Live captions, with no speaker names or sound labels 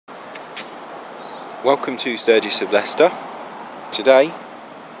Welcome to Sturgess of Leicester. Today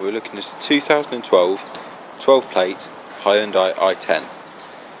we're looking at a 2012 12 plate Hyundai I10.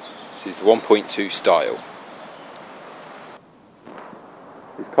 This is the 1.2 style.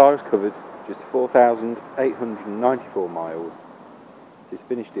 This car has covered just 4,894 miles. It is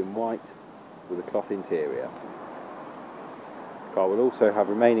finished in white with a cloth interior. The car will also have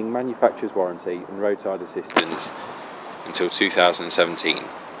remaining manufacturer's warranty and roadside assistance until 2017.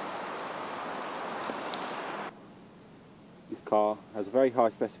 This car has a very high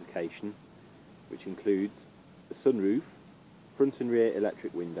specification, which includes a sunroof, front and rear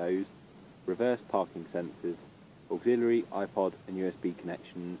electric windows, reverse parking sensors, auxiliary iPod and USB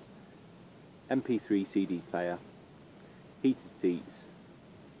connections, MP3 CD player, heated seats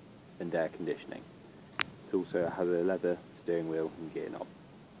and air conditioning. It also has a leather steering wheel and gear knob.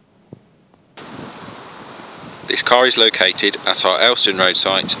 This car is located at our Elston Road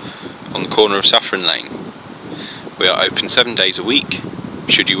site on the corner of Saffron Lane. We are open 7 days a week.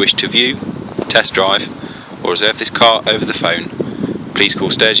 Should you wish to view, test drive or reserve this car over the phone, please call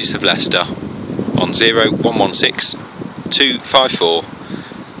Sturgess of Leicester on 0116 254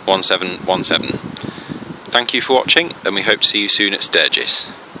 1717. Thank you for watching and we hope to see you soon at Sturgess.